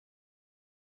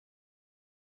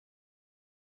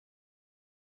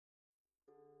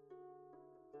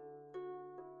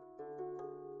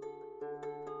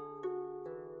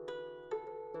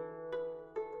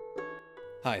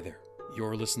Hi there.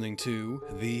 You're listening to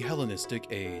the Hellenistic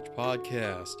Age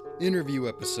podcast, interview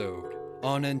episode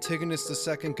on Antigonus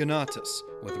II Gonatas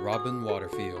with Robin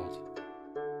Waterfield.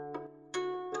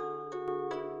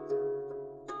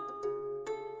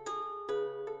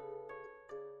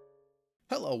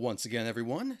 Hello once again,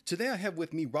 everyone. Today I have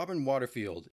with me Robin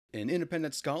Waterfield, an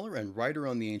independent scholar and writer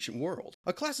on the ancient world.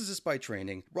 A classicist by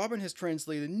training, Robin has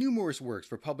translated numerous works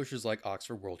for publishers like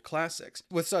Oxford World Classics,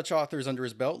 with such authors under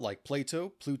his belt like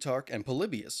Plato, Plutarch, and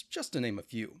Polybius, just to name a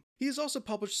few. He has also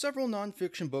published several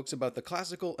non-fiction books about the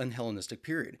classical and Hellenistic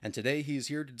period, and today he is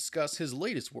here to discuss his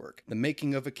latest work, The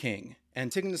Making of a King,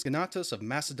 Antigonus Gonatas of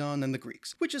Macedon and the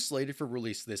Greeks, which is slated for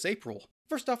release this April.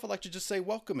 First off, I'd like to just say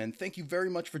welcome and thank you very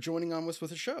much for joining on with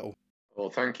the show. Well,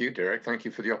 thank you, Derek. Thank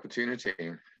you for the opportunity.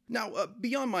 Now,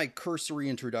 beyond my cursory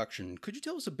introduction, could you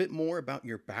tell us a bit more about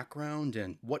your background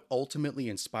and what ultimately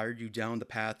inspired you down the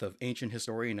path of ancient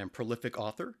historian and prolific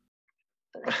author?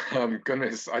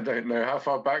 Goodness, I don't know. How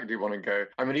far back do you want to go?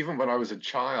 I mean, even when I was a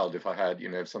child,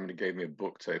 if somebody gave me a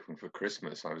book to open for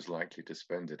Christmas, I was likely to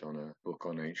spend it on a book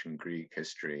on ancient Greek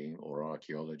history or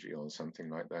archaeology or something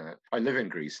like that. I live in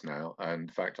Greece now, and in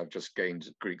fact, I've just gained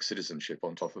Greek citizenship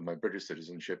on top of my British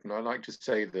citizenship. And I like to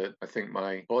say that I think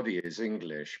my body is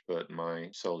English, but my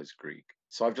soul is Greek.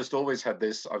 So I've always had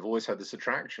this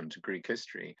attraction to Greek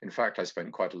history. In fact, I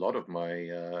spent quite a lot of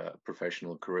my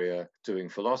professional career doing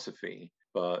philosophy.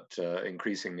 But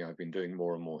increasingly, I've been doing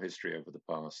more and more history over the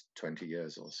past 20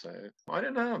 years or so. I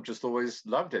don't know. I've just always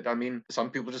loved it. I mean, some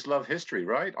people just love history,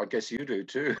 right? I guess you do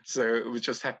too. So it was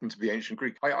just happened to be ancient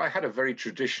Greek. I had a very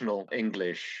traditional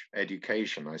English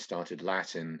education. I started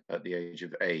Latin at the age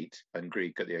of 8 and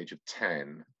Greek at the age of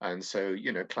 10. And so,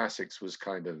 classics was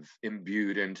kind of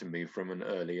imbued into me from an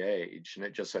early age. And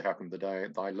it just so happened that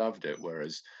I loved it,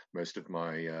 whereas most of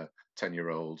my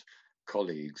 10-year-old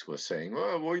colleagues were saying,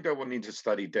 "Oh, well, you don't need to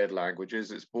study dead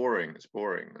languages. It's boring,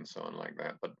 and so on like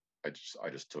that." But I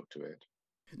just took to it.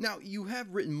 Now, you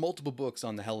have written multiple books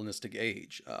on the Hellenistic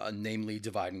Age, namely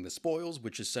Dividing the Spoils,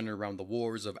 which is centered around the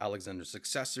wars of Alexander's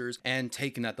successors, and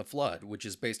Taken at the Flood, which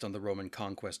is based on the Roman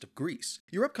conquest of Greece.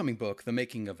 Your upcoming book, The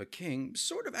Making of a King,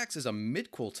 sort of acts as a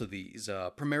midquel to these,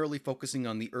 primarily focusing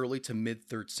on the early to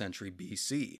mid-3rd century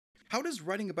BC. How does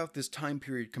writing about this time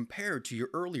period compare to your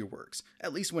earlier works,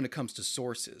 at least when it comes to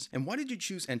sources? And why did you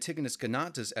choose Antigonus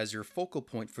Gonatas as your focal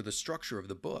point for the structure of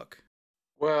the book?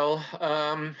 Well,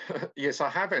 yes, I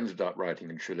have ended up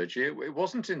writing a trilogy. It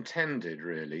wasn't intended,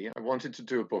 really. I wanted to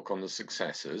do a book on the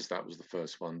successors. That was the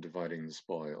first one, Dividing the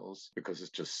Spoils, because it's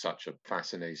just such a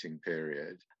fascinating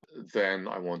period. Then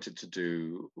I wanted to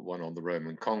do one on the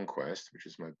Roman conquest, which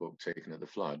is my book, Taken at the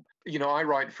Flood. I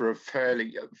write for a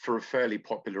fairly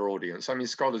popular audience. I mean,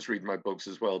 scholars read my books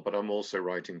as well, but I'm also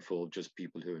writing for just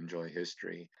people who enjoy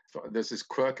history. So there's this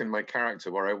quirk in my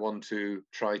character where I want to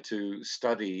try to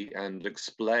study and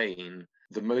explain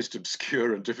the most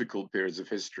obscure and difficult periods of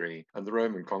history, and the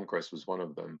Roman conquest was one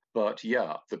of them. But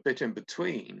yeah, the bit in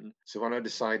between. So when I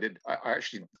decided, I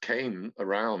actually came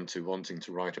around to wanting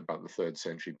to write about the 3rd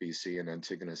century BC and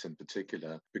Antigonus in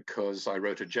particular, because I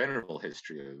wrote a general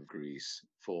history of Greece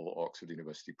for Oxford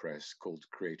University Press called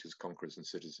Creators, Conquerors and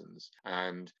Citizens,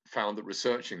 and found that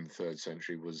researching the 3rd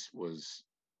century was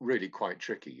really quite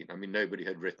tricky. I mean, nobody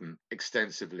had written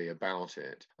extensively about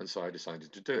it. And so I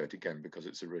decided to do it again because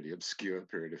it's a really obscure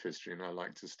period of history. And I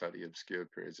like to study obscure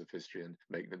periods of history and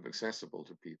make them accessible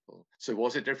to people. So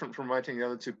was it different from writing the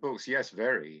other 2 books? Yes,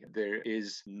 very. There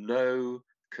is no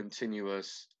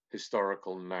continuous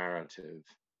historical narrative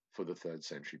for the 3rd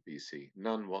century BC,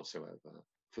 none whatsoever.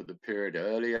 For the period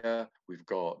earlier, we've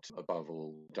got, above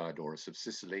all, Diodorus of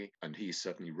Sicily, and he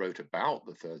certainly wrote about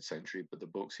the 3rd century, but the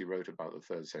books he wrote about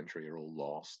the 3rd century are all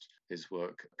lost. His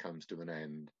work comes to an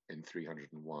end in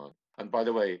 301. And by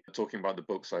the way, talking about the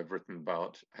books I've written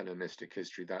about Hellenistic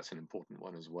history, that's an important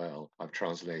one as well. I've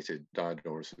translated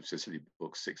Diodorus of Sicily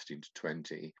books 16 to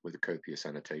 20 with a copious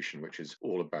annotation, which is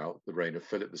all about the reign of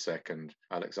Philip II,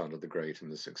 Alexander the Great,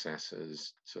 and the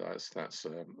successors. So that's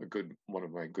one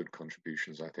of my good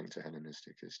contributions, I think, to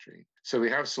Hellenistic history. So we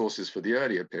have sources for the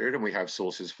earlier period, and we have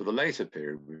sources for the later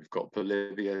period. We've got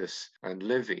Polybius and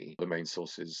Livy, the main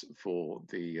sources for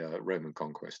the Roman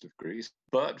conquest of Greece.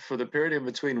 But for the period in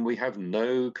between, we have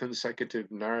no consecutive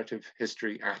narrative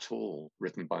history at all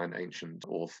written by an ancient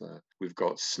author. We've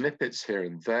got snippets here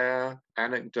and there,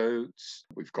 anecdotes.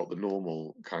 We've got the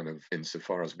normal kind of,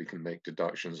 insofar as we can make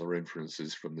deductions or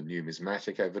inferences from the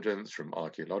numismatic evidence, from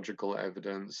archaeological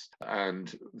evidence.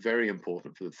 And very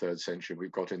important for the 3rd century,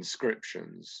 we've got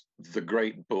inscriptions. The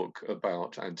great book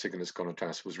about Antigonus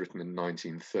Gonatas was written in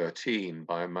 1913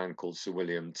 by a man called Sir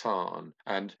William Tarn.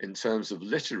 And in terms of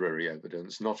literary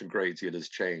evidence, not a great deal has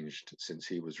changed since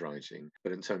he was writing.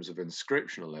 But in terms of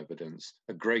inscriptional evidence,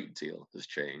 a great deal has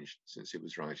changed since he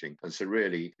was writing. And so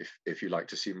really, if you like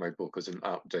to see my book as an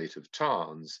update of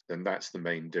Tarn's, then that's the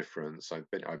main difference. I've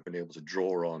been able to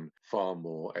draw on far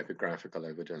more epigraphical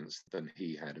evidence than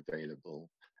he had available.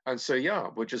 And so, yeah,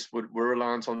 we're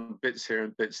reliant on bits here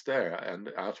and bits there, and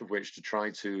out of which to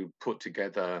try to put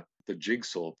together the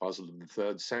jigsaw puzzle of the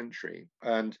 3rd century.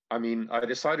 And I mean, I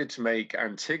decided to make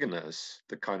Antigonus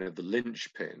the kind of the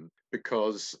linchpin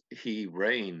because he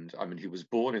reigned. I mean, he was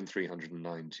born in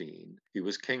 319. He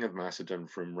was king of Macedon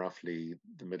from roughly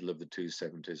the middle of the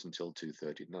 270s until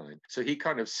 239. So he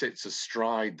kind of sits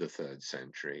astride the 3rd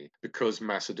century because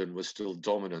Macedon was still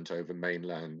dominant over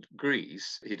mainland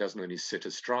Greece. He doesn't only sit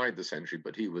astride the century,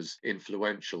 but he was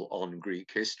influential on Greek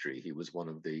history. He was one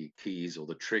of the keys or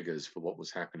the triggers for what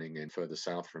was happening in further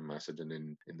south from Macedon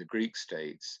in the Greek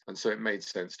states. And so it made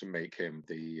sense to make him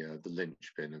the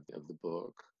linchpin of the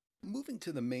book. Moving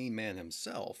to the main man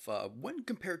himself, when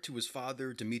compared to his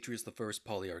father, Demetrius I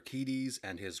Polyarchides,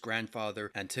 and his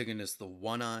grandfather, Antigonus the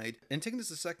One-Eyed,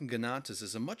 Antigonus II Gonatas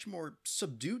is a much more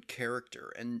subdued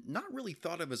character, and not really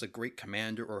thought of as a great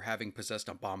commander or having possessed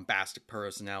a bombastic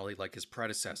personality like his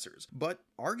predecessors. But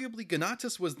arguably,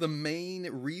 Gonatas was the main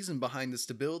reason behind the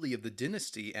stability of the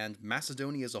dynasty and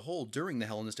Macedonia as a whole during the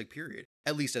Hellenistic period,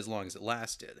 at least as long as it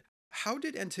lasted. How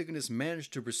did Antigonus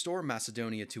manage to restore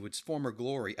Macedonia to its former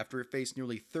glory after it faced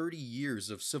nearly 30 years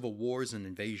of civil wars and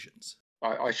invasions?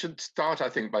 I should start, I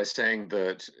think, by saying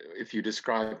that if you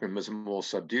describe him as a more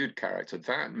subdued character,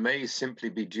 that may simply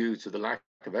be due to the lack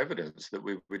of evidence that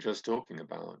we were just talking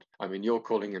about. I mean, you're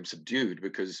calling him subdued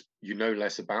because you know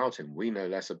less about him. We know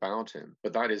less about him,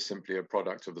 but that is simply a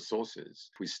product of the sources.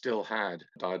 If we still had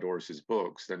Diodorus's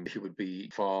books, then he would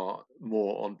be far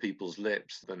more on people's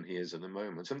lips than he is at the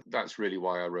moment. And that's really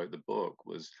why I wrote the book,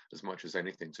 was as much as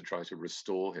anything to try to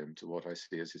restore him to what I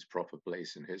see as his proper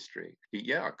place in history.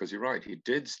 Because you're right, he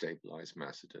did stabilize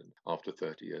Macedon after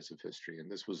 30 years of history,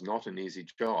 and this was not an easy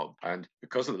job. And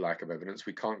because of the lack of evidence,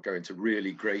 we can't go into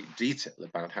really great detail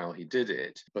about how he did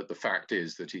it, but the fact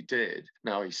is that he did.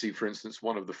 Now, you see, for instance,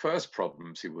 one of the first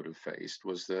problems he would have faced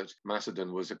was that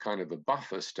Macedon was a kind of a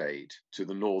buffer state to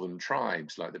the northern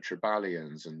tribes, like the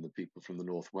Tribalians and the people from the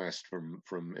northwest,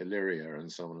 from Illyria and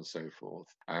so on and so forth.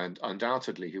 And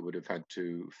undoubtedly, he would have had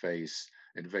to face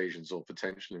invasions or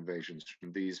potential invasions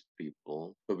from these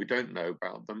people, but we don't know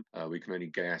about them. We can only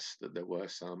guess that there were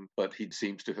some, but he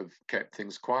seems to have kept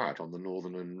things quiet on the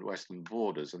northern and western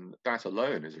borders, and that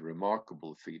alone is a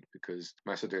remarkable feat because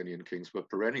Macedonian kings were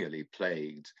perennially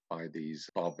plagued by these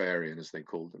barbarian, as they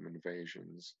called them,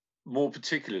 invasions. More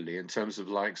particularly in terms of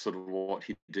like sort of what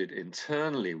he did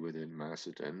internally within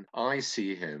Macedon, I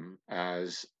see him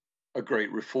as a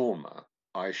great reformer.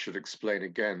 I should explain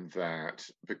again that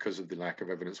because of the lack of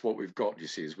evidence, what we've got, you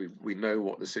see, is we know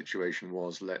what the situation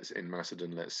was in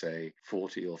Macedon, let's say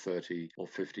 40 or 30 or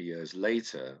 50 years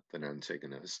later than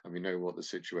Antigonus, and we know what the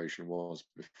situation was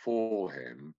before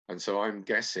him. And so I'm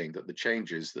guessing that the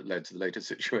changes that led to the later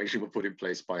situation were put in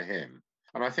place by him.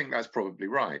 And I think that's probably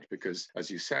right, because, as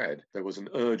you said, there was an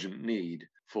urgent need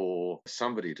for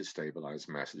somebody to stabilize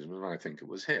Macedon, and I think it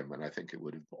was him, and I think it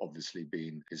would have obviously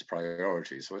been his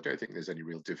priority. So I don't think there's any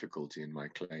real difficulty in my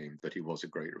claim that he was a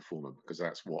great reformer, because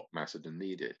that's what Macedon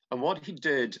needed. And what he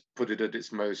did put it at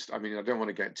its most, I mean, I don't want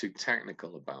to get too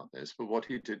technical about this, but what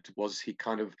he did was he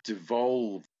kind of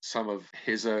devolved some of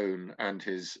his own and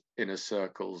his inner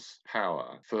circle's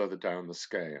power further down the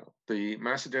scale. The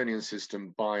Macedonian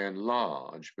system, by and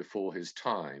large, before his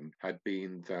time, had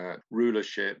been that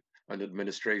rulership and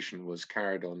administration was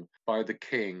carried on by the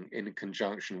king in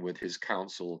conjunction with his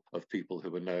council of people who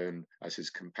were known as his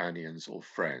companions or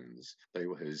friends. They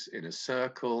were his inner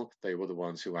circle. They were the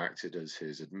ones who acted as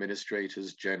his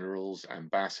administrators, generals,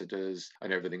 ambassadors,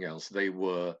 and everything else. They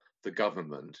were the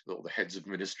government, or the heads of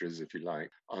ministries, if you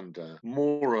like, under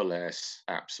more or less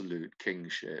absolute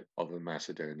kingship of a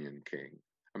Macedonian king.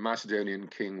 A Macedonian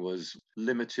king was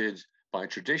limited by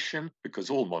tradition, because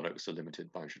all monarchs are limited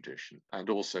by tradition, and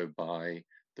also by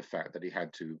the fact that he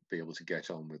had to be able to get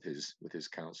on with his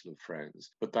council of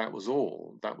friends. But that was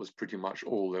all. That was pretty much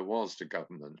all there was to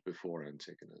government before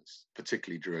Antigonus,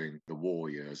 particularly during the war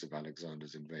years of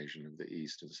Alexander's invasion of the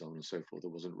East and so on and so forth.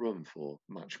 There wasn't room for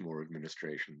much more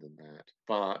administration than that.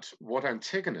 But what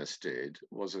Antigonus did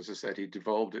was, as I said, he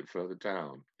devolved it further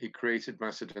down. He created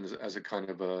Macedon as a kind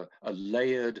of a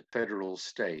layered federal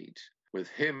state, with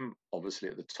him obviously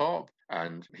at the top,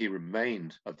 and he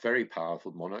remained a very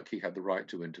powerful monarch. He had the right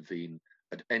to intervene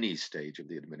at any stage of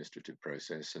the administrative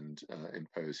process and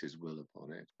impose his will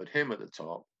upon it. But him at the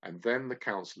top, and then the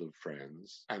Council of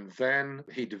Friends, and then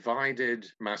he divided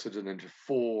Macedon into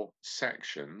 4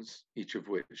 sections, each of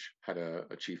which had a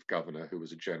chief governor who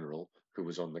was a general who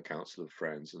was on the Council of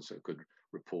Friends and so could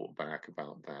report back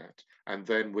about that. And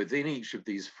then within each of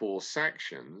these 4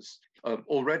 sections,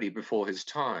 already before his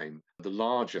time, the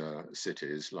larger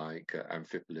cities like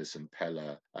Amphipolis and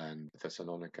Pella and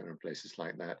Thessalonica and places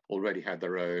like that already had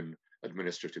their own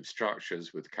administrative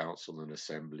structures with council and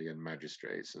assembly and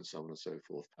magistrates and so on and so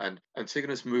forth. And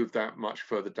Antigonus moved that much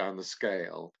further down the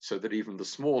scale so that even the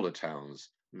smaller towns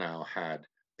now had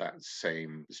that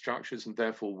same structures and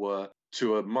therefore were,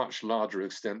 to a much larger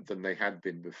extent than they had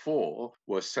been before,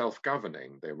 were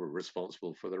self-governing. They were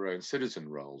responsible for their own citizen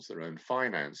rolls, their own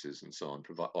finances and so on,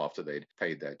 after they'd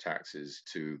paid their taxes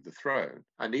to the throne.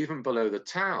 And even below the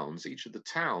towns, each of the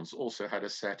towns also had a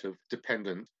set of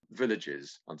dependent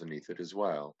villages underneath it as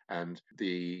well. And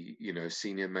the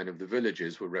senior men of the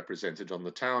villages were represented on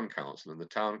the town council, and the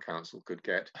town council could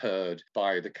get heard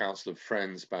by the Council of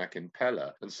Friends back in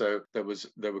Pella. And so there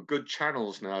were good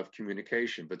channels now of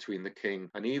communication between the king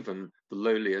and even the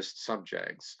lowliest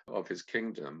subjects of his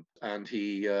kingdom. And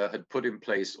he had put in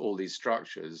place all these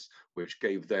structures which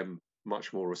gave them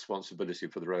much more responsibility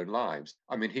for their own lives.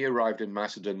 I mean, he arrived in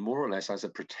Macedon more or less as a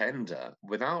pretender,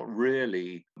 without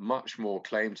really much more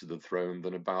claim to the throne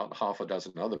than about half a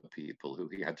dozen other people who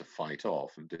he had to fight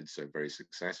off, and did so very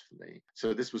successfully.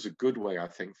 So this was a good way, I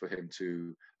think, for him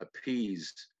to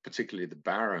appease particularly the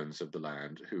barons of the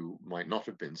land, who might not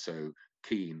have been so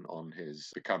keen on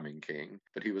his becoming king,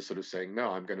 but he was sort of saying,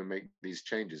 no, I'm going to make these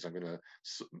changes. I'm going to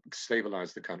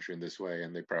stabilize the country in this way.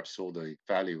 And they perhaps saw the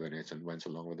value in it and went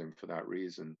along with him for that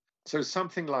reason. So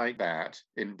something like that,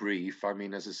 in brief. I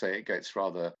mean, as I say, it gets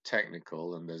rather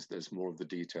technical and there's more of the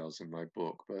details in my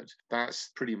book, but that's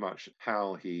pretty much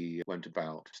how he went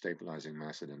about stabilizing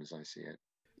Macedon as I see it.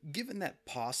 Given that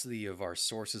paucity of our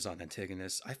sources on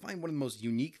Antigonus, I find one of the most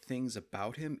unique things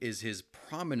about him is his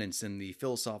prominence in the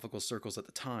philosophical circles at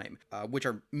the time, which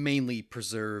are mainly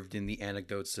preserved in the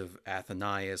anecdotes of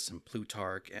Athenaeus and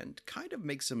Plutarch, and kind of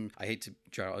makes him, I hate to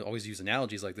try to always use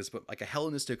analogies like this, but like a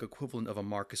Hellenistic equivalent of a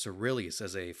Marcus Aurelius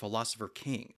as a philosopher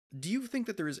king. Do you think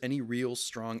that there is any real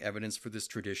strong evidence for this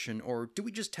tradition, or do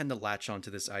we just tend to latch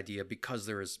onto this idea because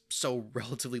there is so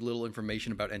relatively little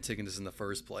information about Antigonus in the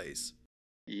first place?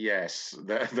 Yes,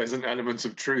 there's an element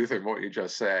of truth in what you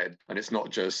just said. And it's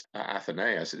not just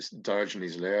Athenaeus, it's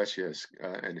Diogenes Laertius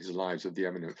in his Lives of the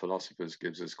Eminent Philosophers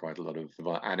gives us quite a lot of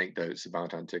anecdotes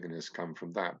about Antigonus come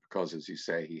from that, because, as you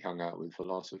say, he hung out with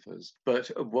philosophers.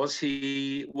 But was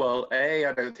he, well,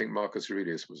 I don't think Marcus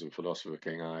Aurelius was a philosopher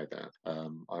king either.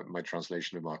 My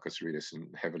translation of Marcus Aurelius, and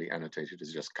heavily annotated,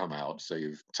 has just come out, so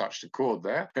you've touched a chord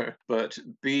there. But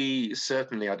B,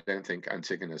 certainly I don't think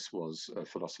Antigonus was a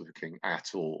philosopher king at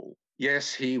all.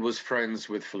 Yes, he was friends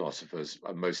with philosophers,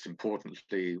 most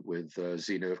importantly with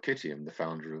Zeno of Citium, the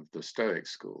founder of the Stoic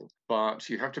school. But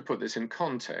you have to put this in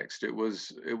context. It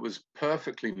was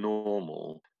perfectly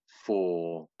normal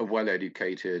for a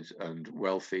well-educated and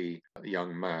wealthy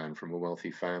young man from a wealthy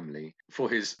family for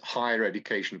his higher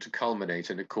education to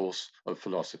culminate in a course of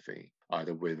philosophy,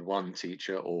 either with one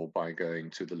teacher or by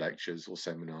going to the lectures or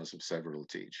seminars of several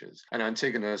teachers. And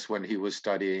Antigonus, when he was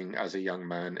studying as a young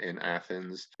man in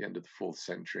Athens, the end of the 4th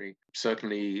century,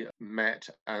 certainly met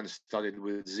and studied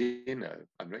with Zeno.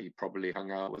 And he probably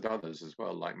hung out with others as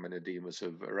well, like Menedemus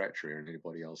of Eretria and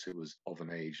anybody else who was of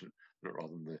an age, and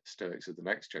rather than the Stoics of the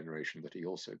next generation, that he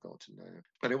also got to know.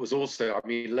 And it was also, I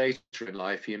mean, later in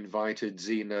life, he invited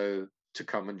Zeno to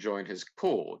come and join his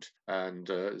court. And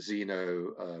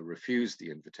Zeno refused the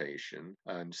invitation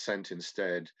and sent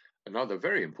instead another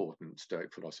very important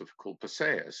Stoic philosopher called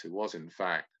Persaeus, who was in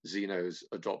fact Zeno's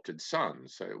adopted son.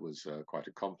 So it was quite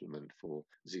a compliment for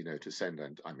Zeno to send.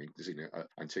 And I mean,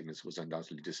 Antigonus was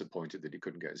undoubtedly disappointed that he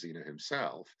couldn't get Zeno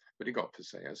himself, but he got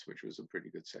Persaeus, which was a pretty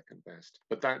good second best.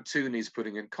 But that too needs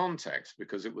putting in context,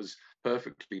 because it was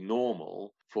perfectly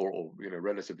normal for, or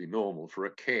relatively normal for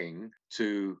a king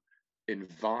to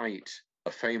invite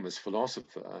a famous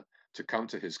philosopher to come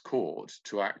to his court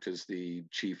to act as the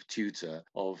chief tutor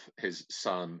of his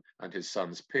son and his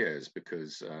son's peers,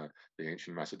 because the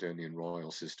ancient Macedonian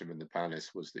royal system in the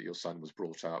palace was that your son was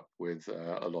brought up with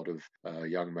a lot of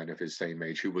young men of his same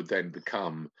age who would then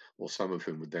become, or some of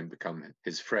whom would then become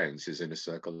his friends, his inner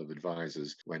circle of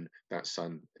advisors, when that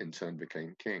son in turn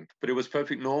became king. But it was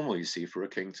perfectly normal, you see, for a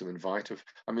king to invite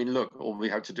I mean, look, all we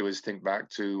have to do is think back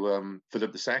to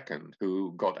Philip II,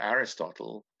 who got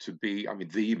Aristotle to be, I mean,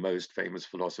 the most famous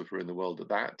philosopher in the world at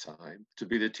that time, to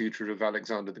be the tutor of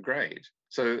Alexander the Great.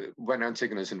 So when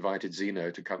Antigonus invited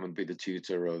Zeno to come and be the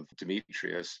tutor of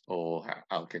Demetrius, or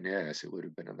Alcinous, it would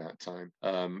have been at that time,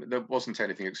 there wasn't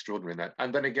anything extraordinary in that.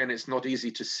 And then again, it's not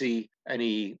easy to see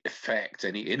any effect,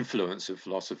 any influence of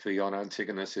philosophy on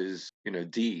Antigonus's,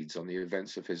 deeds, on the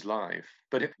events of his life.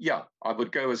 But yeah, I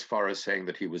would go as far as saying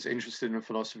that he was interested in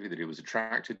philosophy, that he was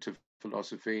attracted to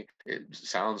philosophy. It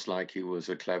sounds like he was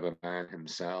a clever man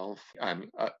himself. And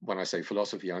when I say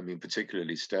philosophy, I mean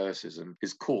particularly Stoicism.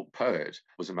 His court poet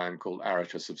was a man called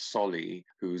Aratus of Soli,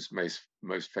 whose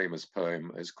most famous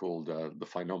poem is called The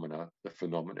Phenomena. The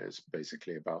Phenomena is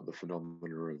basically about the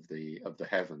phenomena of the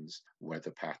heavens,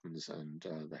 weather patterns, and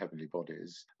the heavenly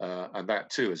bodies. And that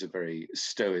too is a very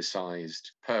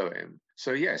stoicized poem.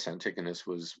 So yes, Antigonus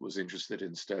was interested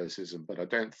in Stoicism, but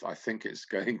I think it's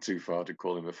going too far to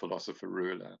call him a philosopher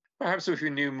ruler. Perhaps if we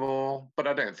knew more, but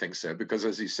I don't think so, because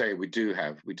as you say, we do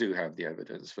have the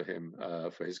evidence for him,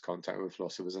 for his contact with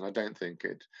philosophers, and I don't think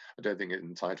it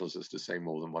entitles us to say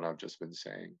more than what I've just been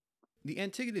saying. The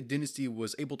Antigonid dynasty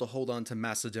was able to hold on to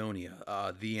Macedonia,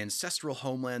 the ancestral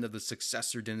homeland of the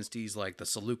successor dynasties like the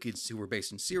Seleucids, who were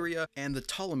based in Syria, and the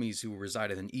Ptolemies, who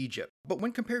resided in Egypt. But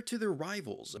when compared to their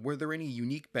rivals, were there any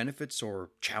unique benefits or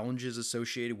challenges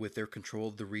associated with their control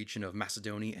of the region of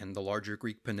Macedonia and the larger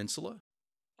Greek peninsula?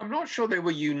 I'm not sure they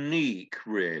were unique,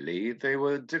 really. They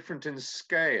were different in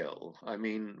scale. I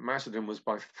mean, Macedon was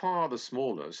by far the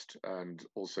smallest and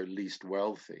also least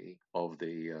wealthy of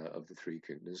the three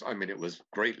kingdoms. I mean, it was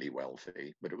greatly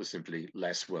wealthy, but it was simply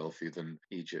less wealthy than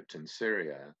Egypt and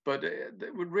Syria. But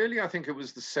really, I think it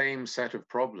was the same set of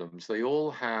problems. They all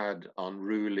had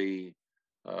unruly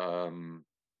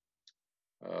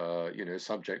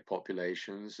subject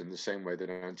populations, in the same way that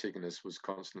Antigonus was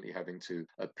constantly having to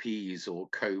appease or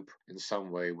cope in some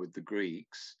way with the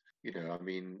Greeks. I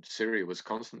mean, Syria was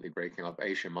constantly breaking up.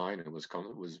 Asia Minor was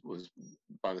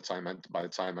by the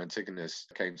time Antigonus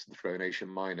came to the throne, Asia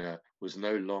Minor was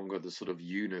no longer the sort of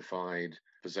unified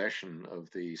possession of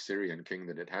the Syrian king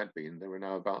that it had been. There were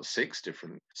now about 6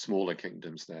 different smaller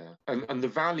kingdoms there. And the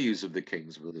values of the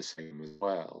kings were the same as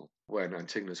well. When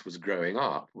Antigonus was growing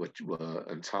up, which were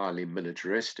entirely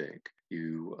militaristic,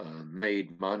 you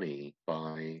made money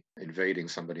by invading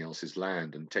somebody else's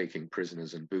land and taking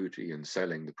prisoners and booty and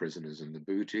selling the prisoners and the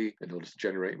booty in order to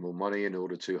generate more money, in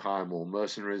order to hire more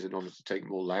mercenaries, in order to take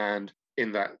more land.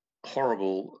 In that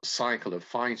horrible cycle of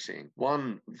fighting,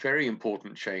 one very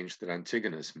important change that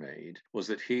Antigonus made was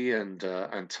that he and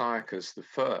Antiochus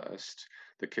I,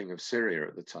 the king of Syria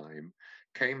at the time,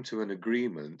 came to an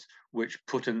agreement which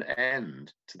put an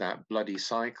end to that bloody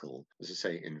cycle, as I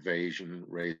say, invasion,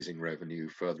 raising revenue,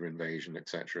 further invasion,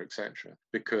 etc., etc.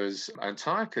 Because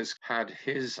Antiochus had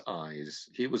his eyes,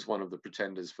 he was one of the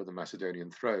pretenders for the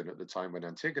Macedonian throne at the time when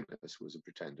Antigonus was a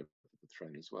pretender for the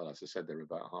throne as well. As I said, there were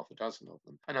about half a dozen of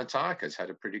them. And Antiochus had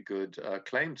a pretty good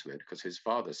claim to it, because his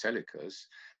father, Seleucus,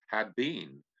 had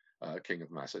been king of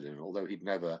Macedonia, although he'd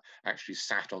never actually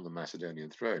sat on the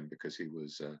Macedonian throne because he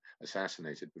was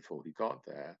assassinated before he got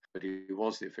there. But he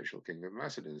was the official king of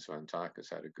Macedonia, so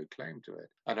Antiochus had a good claim to it.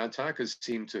 And Antiochus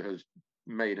seemed to have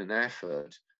made an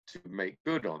effort to make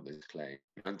good on this claim.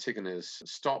 Antigonus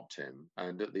stopped him,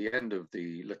 and at the end of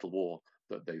the little war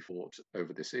that they fought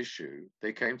over this issue,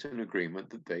 they came to an agreement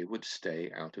that they would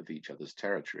stay out of each other's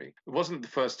territory. It wasn't the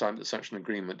first time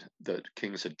that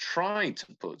kings had tried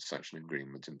to put such an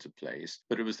agreement into place,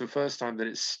 but it was the first time that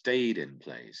it stayed in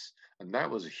place. And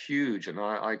that was huge, and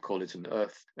I call it an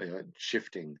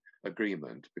earth-shifting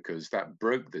agreement, because that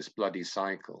broke this bloody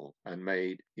cycle and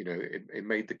made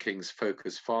the kings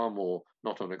focus far more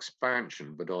not on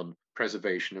expansion but on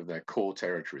preservation of their core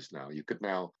territories. Now you could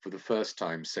now for the first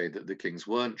time say that the kings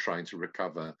weren't trying to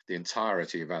recover the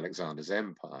entirety of Alexander's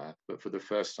empire, but for the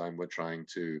first time were trying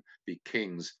to be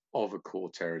kings of a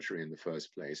core territory in the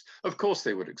first place. Of course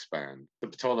they would expand. The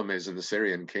Ptolemies and the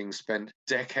Syrian kings spent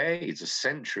decades, a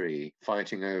century,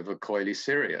 fighting over Coile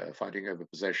Syria, fighting over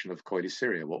possession of Coile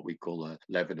Syria, what we call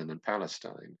Lebanon and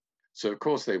Palestine. So of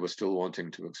course they were still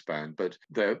wanting to expand, but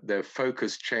their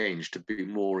focus changed to be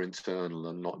more internal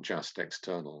and not just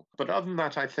external. But other than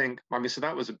that, I mean, so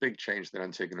that was a big change that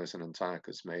Antigonus and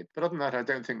Antiochus made. But other than that, I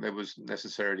don't think there was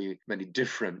necessarily many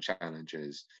different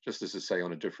challenges, just as to say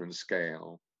on a different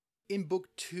scale. In Book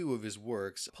 2 of his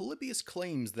works, Polybius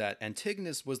claims that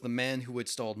Antigonus was the man who had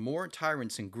stalled more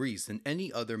tyrants in Greece than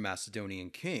any other Macedonian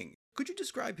king. Could you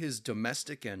describe his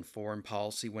domestic and foreign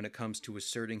policy when it comes to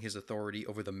asserting his authority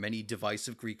over the many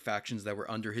divisive Greek factions that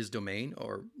were under his domain,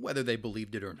 or whether they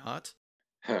believed it or not?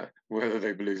 Whether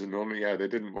they believed it or not, yeah, they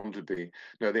didn't want to be.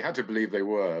 No, they had to believe they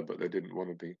were, but they didn't want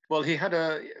to be. Well,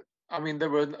 I mean, there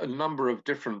were a number of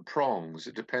different prongs.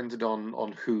 It depended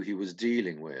on who he was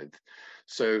dealing with.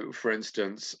 So, for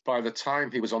instance, by the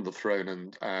time he was on the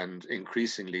throne and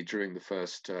increasingly during the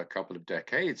first couple of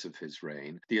decades of his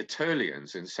reign, the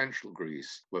Aetolians in central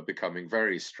Greece were becoming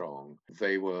very strong.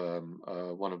 They were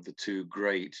one of the two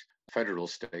great federal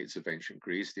states of ancient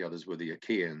Greece. The others were the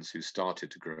Achaeans, who started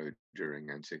to grow during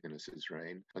Antigonus's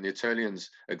reign. And the Aetolians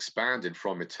expanded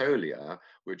from Aetolia,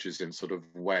 which is in sort of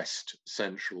west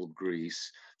central Greece,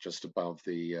 just above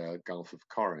the Gulf of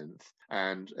Corinth,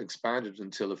 and expanded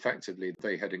until effectively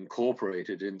they had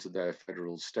incorporated into their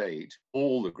federal state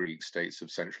all the Greek states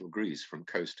of central Greece from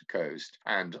coast to coast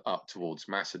and up towards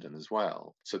Macedon as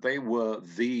well. So they were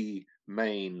the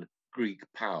main Greek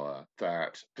power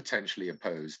that potentially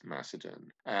opposed Macedon.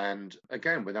 And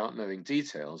again, without knowing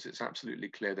details, it's absolutely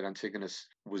clear that Antigonus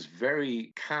was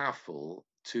very careful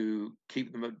to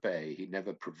keep them at bay. He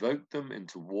never provoked them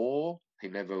into war. He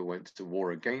never went to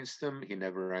war against them. He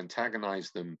never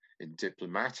antagonized them in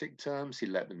diplomatic terms. He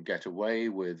let them get away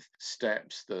with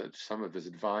steps that some of his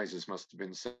advisors must have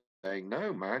been saying,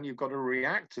 no, man, you've got to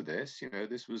react to this. You know,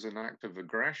 this was an act of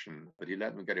aggression, but he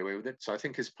let them get away with it. So I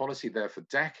think his policy there for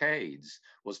decades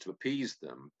was to appease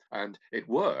them. And it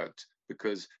worked,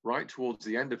 because right towards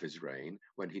the end of his reign,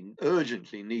 when he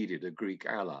urgently needed a Greek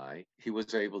ally, he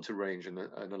was able to arrange an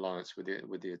alliance with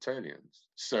the Aetolians.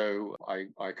 So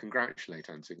I congratulate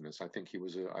Antigonus. I think he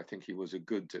was a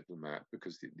good diplomat,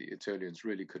 because the Aetolians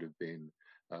really could have been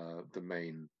the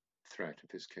main threat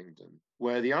of his kingdom.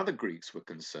 Where the other Greeks were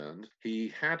concerned,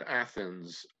 he had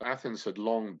Athens. Athens had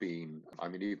long been, I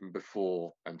mean, even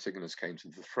before Antigonus came to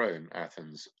the throne,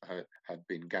 Athens had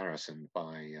been garrisoned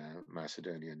by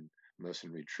Macedonian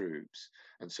mercenary troops.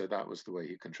 And so that was the way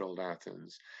he controlled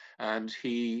Athens. And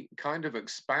he kind of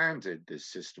expanded this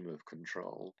system of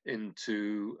control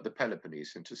into the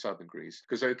Peloponnese, into southern Greece.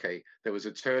 Because, okay, there was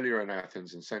Aetolia and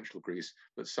Athens in central Greece,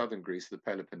 but southern Greece, the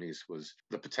Peloponnese, was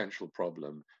the potential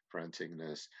problem for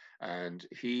Antigonus. And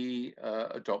he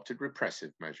adopted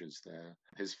repressive measures there.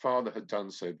 His father had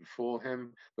done so before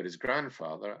him, but his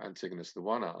grandfather, Antigonus the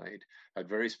One-Eyed, had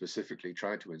very specifically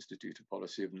tried to institute a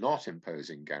policy of not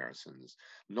imposing garrisons,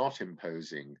 not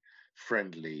imposing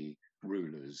friendly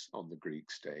rulers on the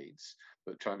Greek states,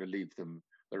 but trying to leave them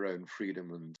their own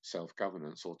freedom and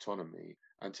self-governance, autonomy.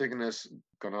 Antigonus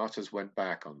Gonatas went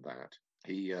back on that.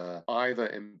 He either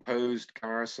imposed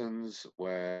garrisons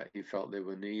where he felt they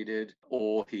were needed,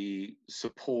 or he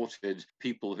supported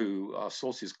people who our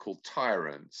sources call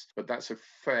tyrants, but that's a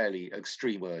fairly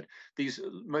extreme word.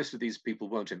 Most of these people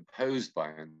weren't imposed by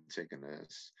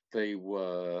Antigonus. They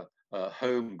were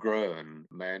homegrown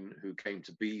men who came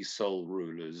to be sole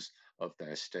rulers of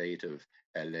their state, of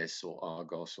Elis or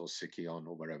Argos or Sicyon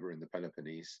or wherever in the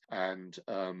Peloponnese. And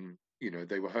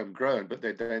they were homegrown, but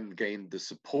they then gained the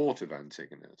support of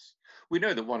Antigonus. We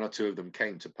know that one or two of them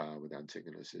came to power with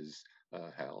Antigonus's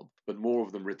help, but more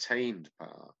of them retained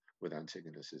power with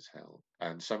Antigonus's help,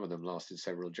 and some of them lasted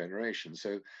several generations.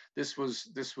 So this was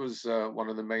one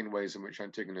of the main ways in which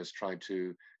Antigonus tried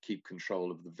to keep control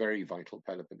of the very vital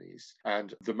Peloponnese.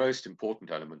 And the most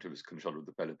important element of his control of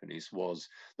the Peloponnese was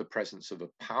the presence of a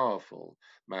powerful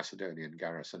Macedonian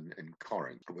garrison in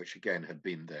Corinth, which again had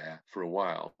been there for a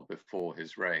while before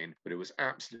his reign, but it was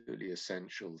absolutely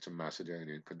essential to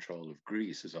Macedonian control of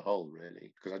Greece as a whole,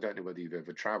 really. Because I don't know whether you've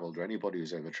ever traveled, or anybody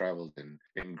who's ever traveled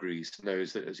in Greece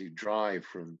knows that as you drive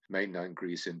from mainland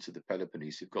Greece into the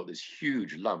Peloponnese, you've got this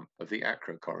huge lump of the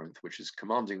Acrocorinth, which is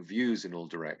commanding views in all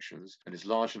directions and is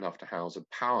large enough to house a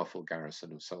powerful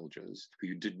garrison of soldiers who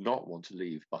you did not want to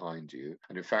leave behind you.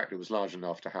 And in fact, it was large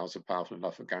enough to house a powerful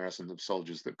enough garrison of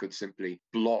soldiers that could simply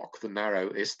block the narrow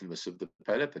isthmus of the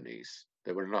Peloponnese.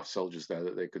 There were enough soldiers there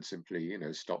that they could simply,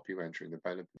 stop you entering the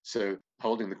Peloponnese. So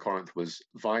holding the Corinth was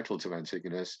vital to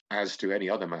Antigonus, as to any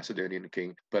other Macedonian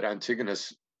king. But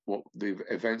Antigonus what the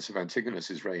events of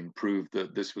Antigonus's reign proved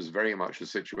that this was very much a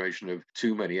situation of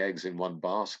too many eggs in one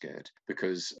basket,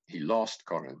 because he lost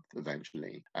Corinth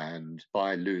eventually. And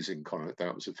by losing Corinth,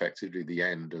 that was effectively the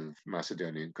end of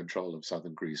Macedonian control of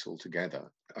southern Greece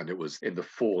altogether. And it was in the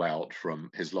fallout from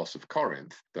his loss of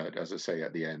Corinth that, as I say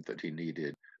at the end, that he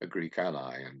needed a Greek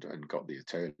ally and got the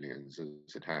Aetolians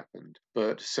as it happened.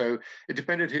 But so it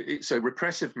depended. So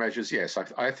repressive measures, yes,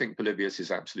 I think Polybius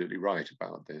is absolutely right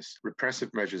about this. Repressive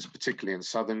measures, particularly in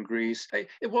southern Greece,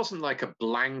 it wasn't like a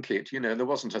blanket, there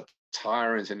wasn't a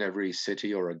tyrant in every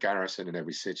city or a garrison in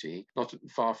every city, not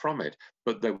far from it,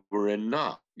 but there were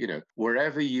enough,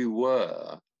 wherever you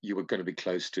were going to be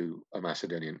close to a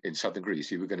Macedonian, in southern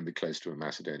Greece, you were going to be close to a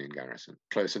Macedonian garrison,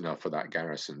 close enough for that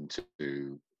garrison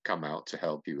to come out to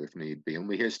help you if need be. And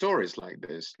we hear stories like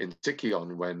this in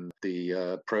Sicyon, when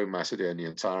the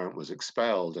pro-Macedonian tyrant was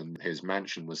expelled and his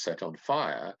mansion was set on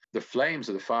fire. The flames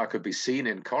of the fire could be seen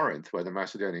in Corinth, where the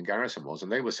Macedonian garrison was,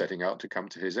 and they were setting out to come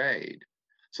to his aid.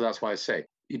 So that's why I say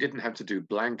he didn't have to do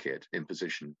blanket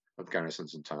imposition of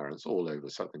garrisons and tyrants all over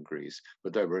southern Greece,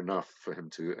 but there were enough for him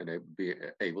to be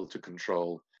able to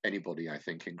control anybody, I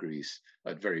think, in Greece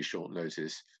at very short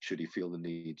notice, should he feel the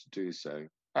need to do so.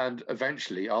 And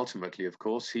eventually, ultimately, of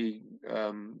course, he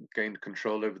gained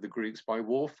control over the Greeks by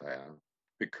warfare,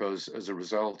 because as a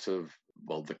result of,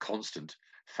 the constant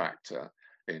factor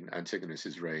in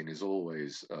Antigonus's reign is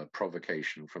always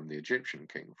provocation from the Egyptian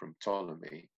king, from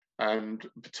Ptolemy. And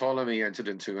Ptolemy entered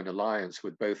into an alliance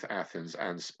with both Athens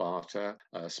and Sparta.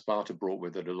 Sparta brought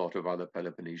with it a lot of other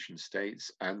Peloponnesian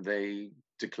states, and they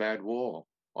declared war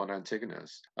on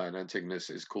Antigonus. And Antigonus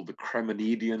is called the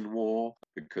Cremonidean War,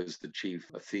 because the chief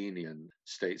Athenian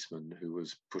statesman who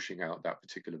was pushing out that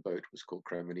particular boat was called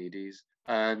Cremonides.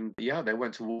 And they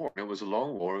went to war. It was a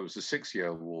long war. It was a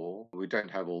 6-year war. We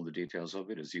don't have all the details of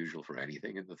it, as usual for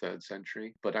anything in the 3rd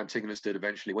century. But Antigonus did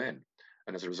eventually win.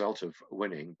 And as a result of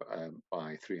winning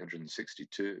by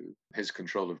 362, his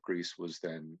control of Greece was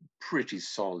then pretty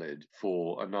solid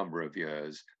for a number of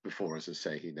years before, as I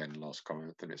say, he then lost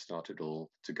Corinth, and it started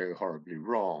all to go horribly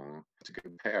wrong, to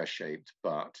go pear-shaped.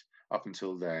 But up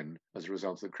until then, as a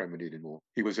result of the Cremonidean War,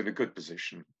 he was in a good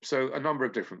position. So a number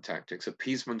of different tactics: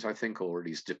 appeasement, I think, or at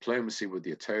least diplomacy with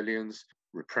the Aetolians,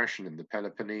 repression in the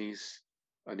Peloponnese,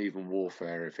 and even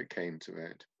warfare if it came to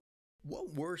it.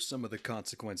 What were some of the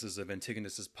consequences of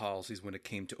Antigonus's policies when it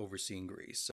came to overseeing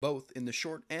Greece, both in the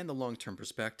short and the long-term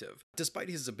perspective? Despite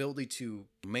his ability to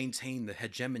maintain the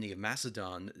hegemony of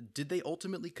Macedon, did they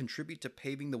ultimately contribute to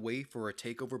paving the way for a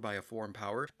takeover by a foreign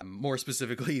power, more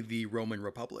specifically the Roman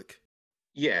Republic?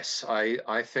 Yes,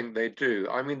 I think they do.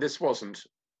 I mean, this wasn't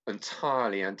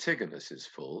entirely Antigonus's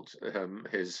fault.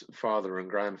 His father and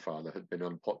grandfather had been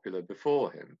unpopular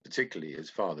before him, particularly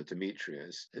his father,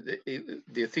 Demetrius.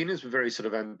 The Athenians were very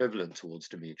sort of ambivalent towards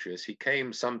Demetrius. He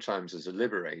came sometimes as a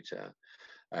liberator,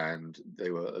 and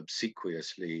they were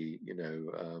obsequiously,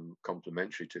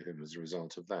 complimentary to him as a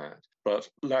result of that. But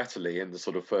latterly, in the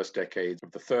sort of first decades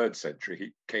of the 3rd century,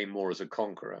 he came more as a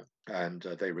conqueror, and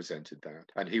they resented that.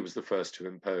 And he was the first to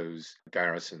impose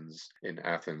garrisons in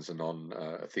Athens and on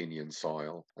Athenian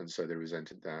soil, and so they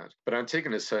resented that. But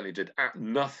Antigonus certainly did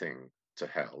nothing to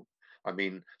help. I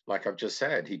mean, like I've just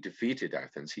said, he defeated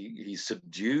Athens. He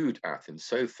subdued Athens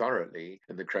so thoroughly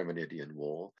in the Cremonidean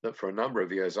War that for a number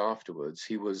of years afterwards,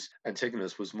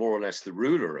 Antigonus was more or less the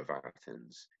ruler of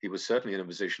Athens. He was certainly in a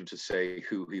position to say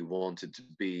who he wanted to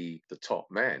be the top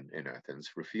men in Athens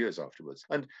for a few years afterwards.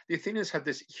 And the Athenians had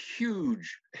this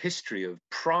huge history of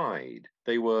pride.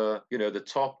 They were, the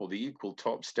top or the equal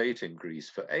top state in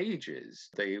Greece for ages.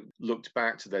 They looked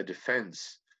back to their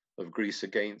defense of Greece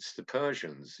against the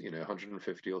Persians,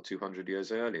 150 or 200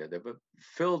 years earlier. They were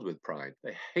filled with pride.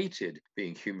 They hated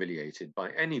being humiliated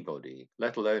by anybody,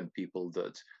 let alone people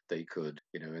that they could,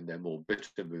 in their more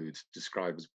bitter moods,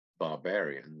 describe as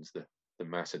barbarians, the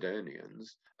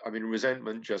Macedonians. I mean,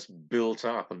 resentment just built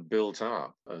up and built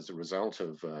up as a result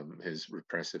of his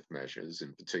repressive measures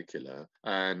in particular.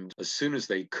 And as soon as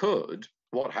they could,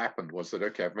 what happened was that,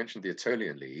 I've mentioned the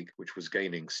Aetolian League, which was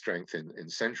gaining strength in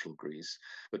central Greece,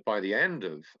 but by the end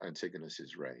of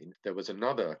Antigonus's reign, there was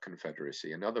another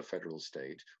confederacy, another federal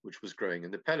state, which was growing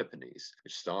in the Peloponnese.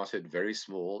 It started very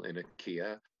small in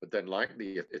Achaia, but then, like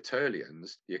the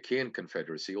Aetolians, the Achaean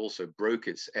Confederacy also broke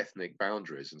its ethnic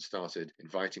boundaries and started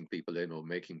inviting people in or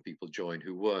making people join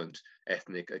who weren't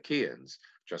ethnic Achaeans,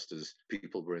 just as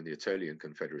people were in the Aetolian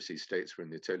Confederacy, states were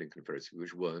in the Aetolian Confederacy,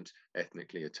 which weren't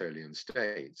ethnically Aetolian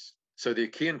states. So the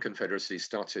Achaean Confederacy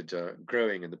started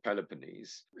growing in the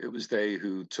Peloponnese. It was they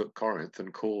who took Corinth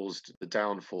and caused the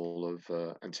downfall of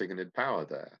Antigonid power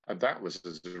there. And that was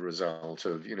as a result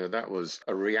of, that was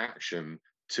a reaction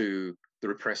to the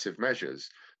repressive measures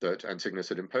that Antigonus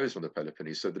had imposed on the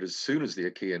Peloponnese, so that as soon as the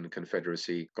Achaean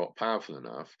Confederacy got powerful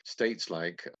enough, states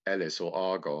like Elis or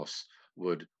Argos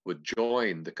would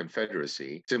join the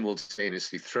Confederacy,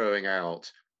 simultaneously throwing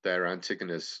out their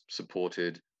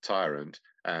Antigonus-supported tyrant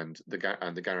and the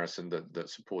garrison that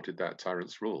supported that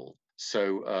tyrant's rule.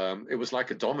 So it was like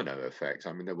a domino effect.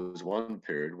 I mean, there was one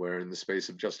period where in the space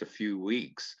of just a few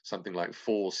weeks, something like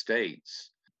 4 states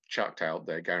chucked out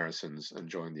their garrisons and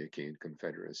joined the Achaean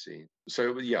Confederacy.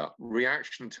 So yeah,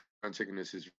 reaction to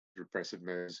Antigonus's repressive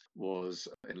measures was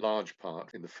in large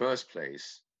part, in the first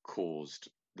place,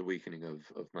 caused the weakening of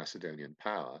Macedonian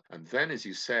power. And then, as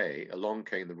you say, along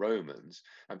came the Romans.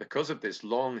 And because of this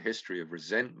long history of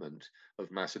resentment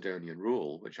of Macedonian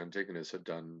rule, which Antigonus had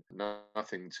done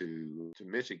nothing to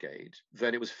mitigate,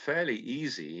 then it was fairly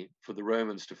easy for the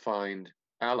Romans to find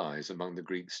allies among the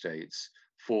Greek states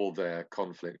for their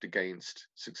conflict against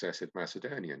successive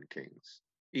Macedonian kings.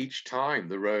 Each time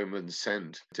the Romans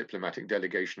sent a diplomatic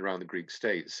delegation around the Greek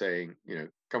states saying,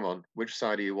 come on, which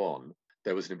side are you on?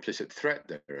 There was an implicit threat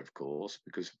there, of course,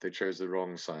 because if they chose the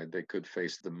wrong side, they could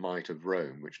face the might of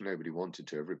Rome, which nobody wanted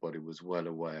to. Everybody was well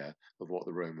aware of what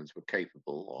the Romans were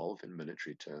capable of in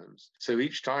military terms. So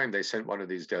each time they sent one of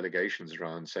these delegations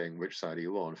around saying, which side are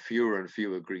you on? Fewer and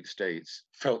fewer Greek states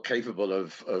felt capable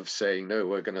of saying, no,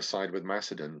 we're going to side with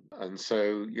Macedon. And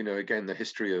so, again, the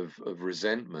history of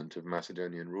resentment of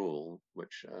Macedonian rule,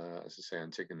 which, as I say,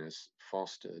 Antigonus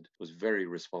fostered, was very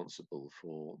responsible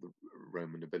for the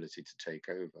Roman ability to take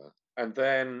over. And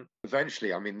then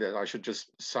eventually, I should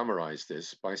just summarize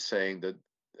this by saying that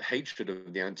hatred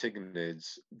of the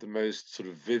Antigonids, the most sort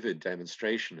of vivid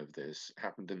demonstration of this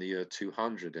happened in the year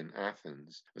 200 in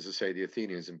Athens. As I say, the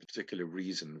Athenians in particular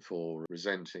reason for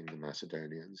resenting the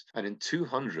Macedonians. And in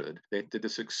 200, they did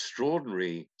this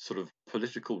extraordinary sort of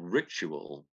political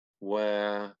ritual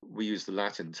where we use the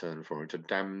Latin term for it, a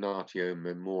damnatio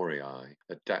memoriae,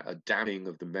 a damning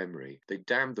of the memory. They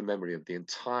damned the memory of the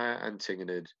entire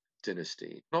Antigonid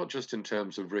dynasty, not just in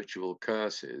terms of ritual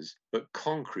curses, but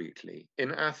concretely.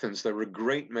 In Athens, there were a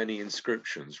great many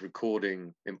inscriptions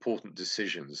recording important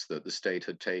decisions that the state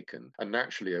had taken. And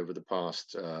naturally, over the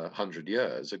past 100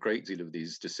 years, a great deal of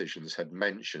these decisions had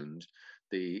mentioned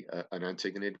an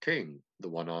Antigonid king, the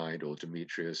one-eyed, or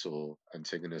Demetrius, or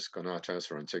Antigonus Gonatas,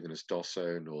 or Antigonus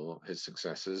Doson, or his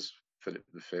successors, Philip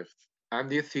V. And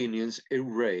the Athenians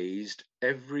erased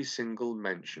every single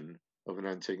mention of an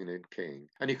Antigonid king.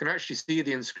 And you can actually see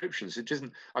the inscriptions. It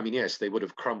isn't, yes, they would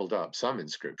have crumbled up some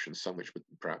inscriptions, some which were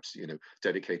perhaps,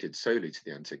 dedicated solely to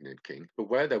the Antigonid king. But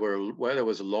where there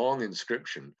was a long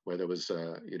inscription, where there was,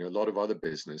 a lot of other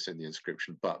business in the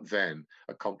inscription, but then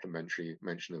a complimentary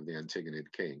mention of the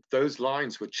Antigonid king, those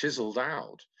lines were chiseled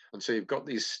out. And so you've got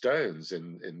these stones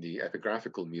in the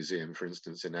Epigraphical Museum, for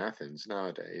instance, in Athens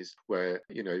nowadays, where,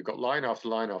 you've got line after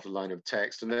line after line of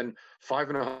text, and then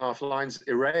 5.5 lines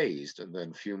erased, and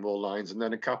then a few more lines, and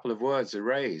then a couple of words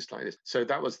erased like this. So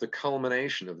that was the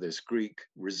culmination of this Greek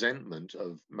resentment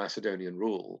of Macedonian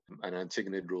rule, and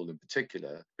Antigonid rule in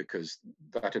particular, because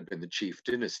that had been the chief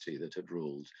dynasty that had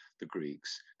ruled the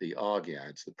Greeks. The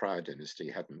Argeads, the prior dynasty,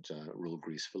 hadn't ruled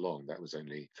Greece for long. That was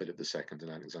only Philip II and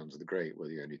Alexander the Great were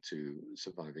the only 2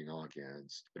 surviving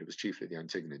Argeads. But it was chiefly the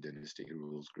Antigonid dynasty who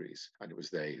rules Greece. And it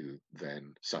was they who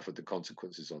then suffered the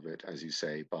consequences of it, as you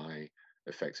say, by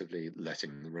effectively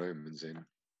letting the Romans in.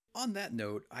 On that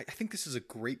note, I think this is a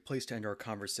great place to end our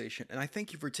conversation, and I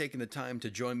thank you for taking the time to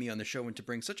join me on the show and to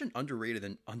bring such an underrated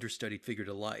and understudied figure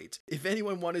to light. If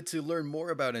anyone wanted to learn more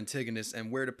about Antigonus and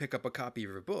where to pick up a copy of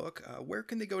your book, where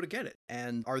can they go to get it?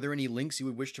 And are there any links you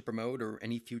would wish to promote or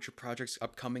any future projects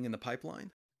upcoming in the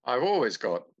pipeline? I've always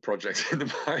got projects in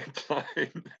the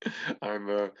pipeline. I'm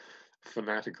a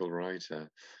fanatical writer.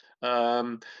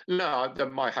 No, I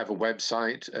might have a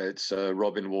website. It's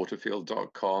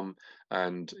robinwaterfield.com,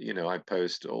 and I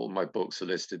post all my books are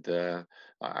listed there.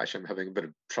 Actually, I'm having a bit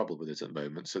of trouble with it at the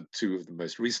moment. So 2 of the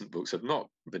most recent books have not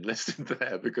been listed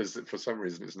there because for some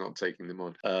reason it's not taking them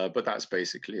on. But that's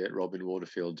basically at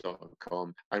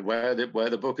robinwaterfield.com. And where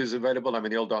the book is available,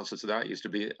 the old answer to that used to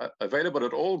be available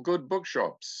at all good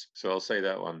bookshops. So I'll say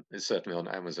that one. It's certainly on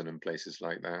Amazon and places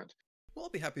like that. Well, I'll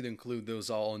be happy to include those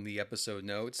all in the episode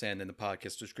notes and in the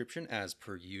podcast description as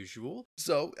per usual.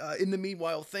 So, in the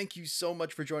meanwhile, thank you so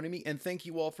much for joining me, and thank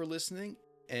you all for listening.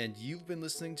 And you've been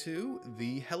listening to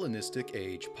the Hellenistic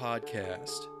Age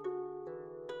Podcast.